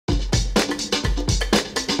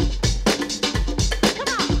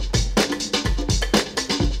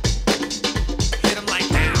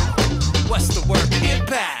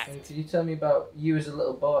Could you tell me about you as a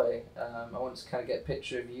little boy? I want to kind of get a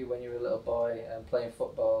picture of you when you were a little boy and playing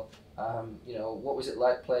football. What was it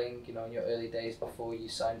like playing, in your early days before you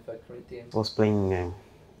signed for Corinthians? I was playing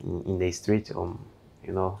in the street, in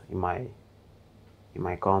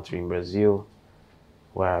my country, in Brazil,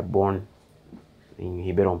 where I born, in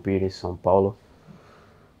Ribeirão Pires, São Paulo.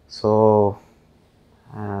 So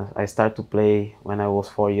I started to play when I was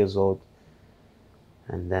 4 years old,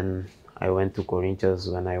 and then I went to Corinthians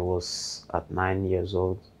when I was at 9 years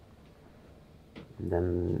old,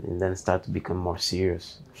 and then start to become more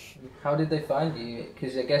serious. How did they find you?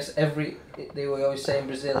 Because I guess they were always saying in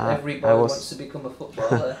Brazil, every boy wants to become a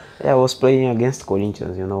footballer. Yeah, I was playing against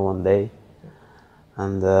Corinthians, one day,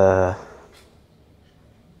 and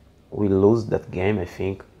we lose that game, I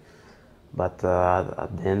think. But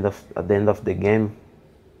at the end of the game,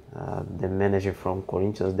 the manager from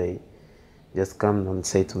Corinthians, they just come and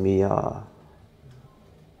say to me,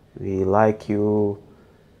 "We like you.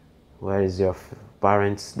 Where is your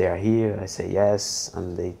parents? They are here." I say yes,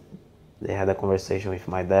 and they had a conversation with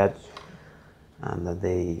my dad, and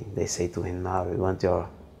they say to him, "Now we want your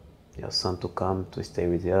son to come to stay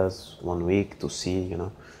with us 1 week to see,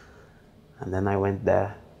 And then I went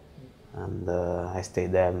there, and I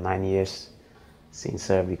stayed there 9 years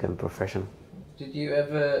since I became professional. Did you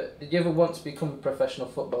ever want to become a professional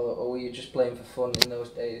footballer, or were you just playing for fun in those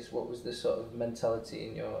days? What was the sort of mentality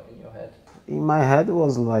in your head? In my head it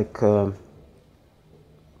was like, I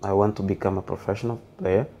want to become a professional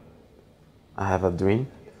player. I have a dream,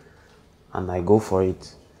 and I go for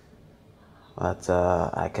it. But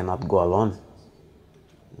I cannot go alone.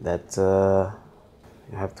 That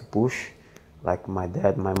you have to push, like my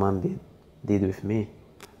dad, my mom did with me.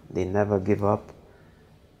 They never give up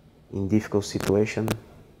in difficult situation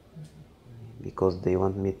because they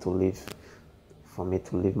want me to live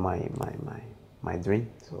my dream.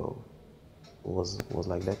 So it was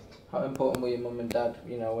like that. How important were your mum and dad,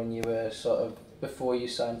 when you were sort of, before you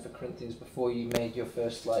signed for Corinthians, before you made your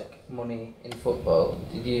first money in football?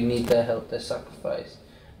 Did you need their help, their sacrifice?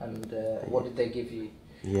 And what did they give you?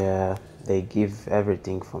 Yeah, they give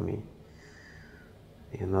everything for me.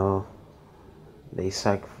 They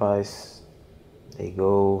sacrifice, they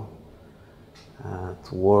go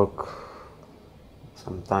to work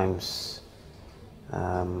sometimes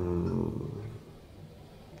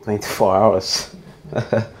 24 hours.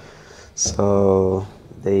 So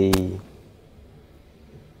they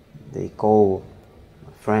call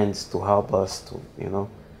friends to help us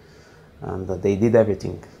and they did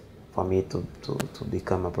everything for me to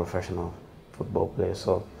become a professional football player.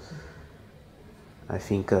 So I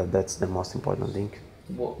think that's the most important thing.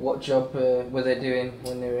 What job were they doing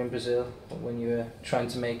when they were in Brazil, when you were trying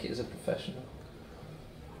to make it as a professional?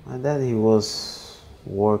 My dad, he was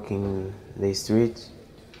working the street.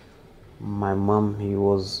 My mom,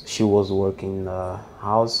 she was working in the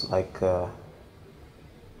house, how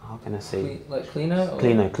can I say? Like cleaner? Or?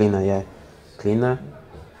 Cleaner, yeah. Cleaner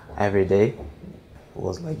every day. It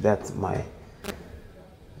was like that, my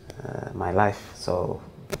life. So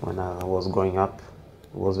when I was growing up,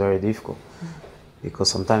 it was very difficult because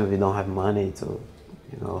sometimes we don't have money to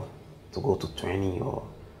go to training, or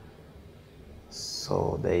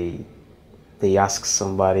so they ask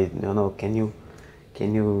somebody, can you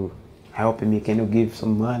help me? Can you give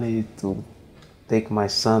some money to take my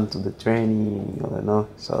son to the training?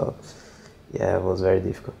 So yeah, it was very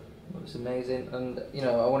difficult. It's amazing. And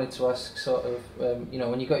I wanted to ask sort of,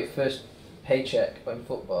 when you got your first paycheck in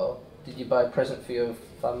football, did you buy a present for your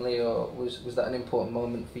family, or was that an important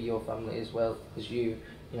moment for your family as well as you,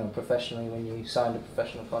 professionally, when you signed a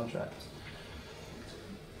professional contract?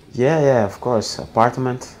 Yeah, of course.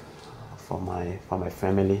 Apartment for my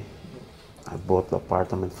family. I bought an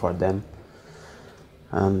apartment for them,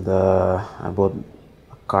 and I bought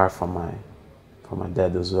a car for my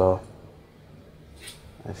dad as well.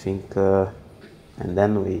 I think, and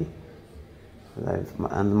then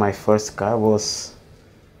and my first car was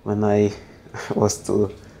when I was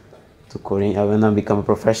to Korea. When I became a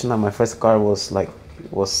professional, my first car was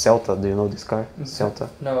Celta. Do you know this car? Celta.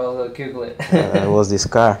 No, I'll Google it. It was this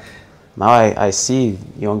car. Now I see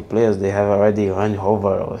young players, they have already Range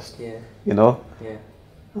Rover, or Yeah. Yeah.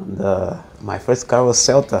 And my first car was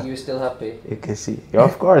Celta. You were still happy? You can see. Yeah,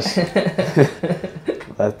 of course.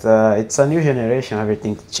 But it's a new generation.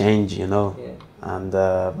 Everything changed, Yeah. And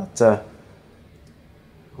but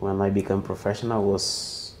when I became professional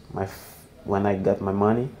was when I got my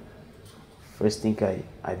money. First thing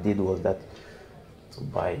I did was that to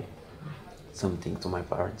buy something to my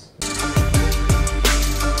parents.